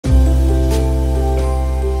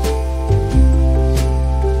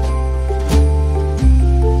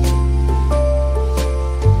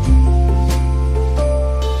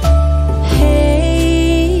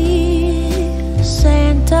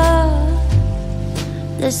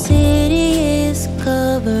The city is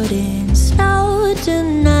covered in snow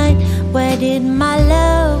tonight. Where did my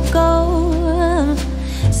love go?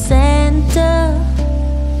 Santa,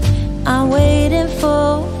 I'm waiting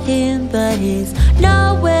for him, but he's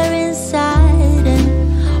nowhere inside.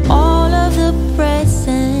 And all of the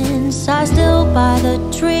presents are still by the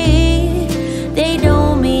tree. They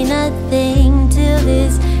don't mean nothing till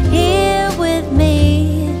he's here with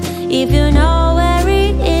me. If you know where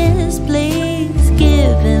he is, please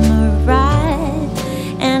give him a ride.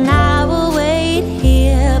 And I will wait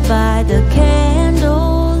here by the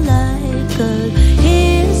candlelight, 'cause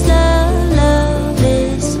his love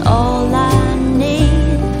is all I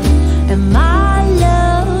need. And my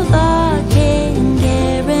love I can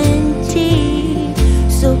guarantee.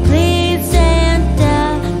 So please Santa,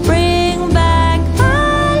 bring back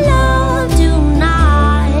my love tonight.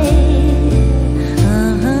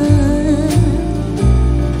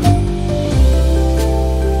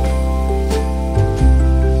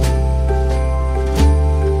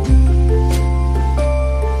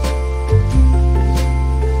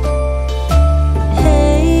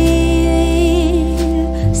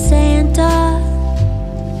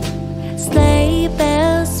 Sleigh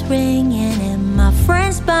bells ringing and my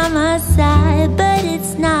friends by my side, but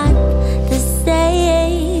it's not the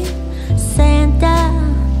same. Santa,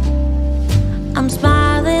 I'm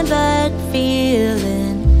smiling but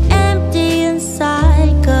feeling empty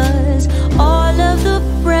inside, 'cause all of the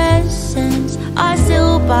presents are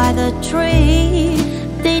still by the tree.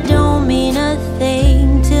 They don't mean a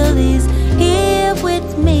thing till he's here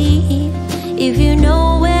with me. If you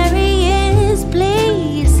know where he is,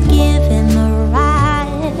 please give him a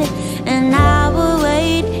ride. And I will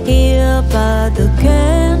wait here by the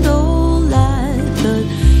candlelight, 'cause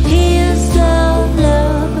his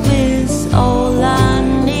love is all I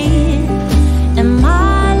need. And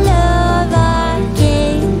my love I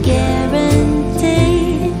can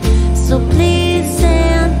guarantee. So please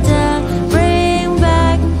Santa, bring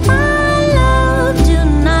back my love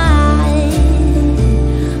tonight.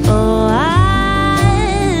 Oh,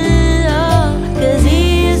 'cause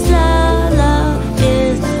his love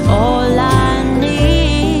is all I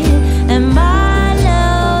need. And my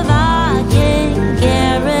love I can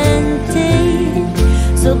guarantee.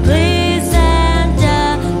 So please Santa,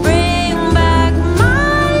 bring back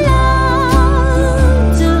my love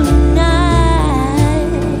tonight.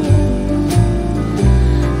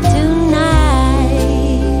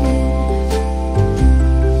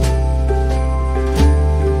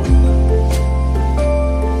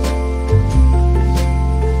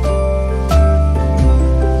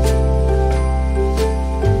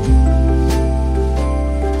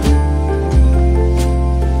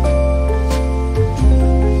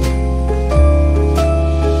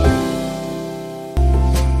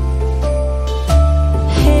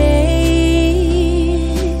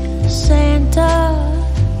 Santa,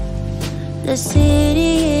 the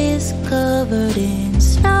city is covered in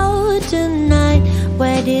snow tonight.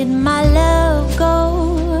 Where did my love go?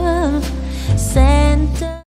 Santa.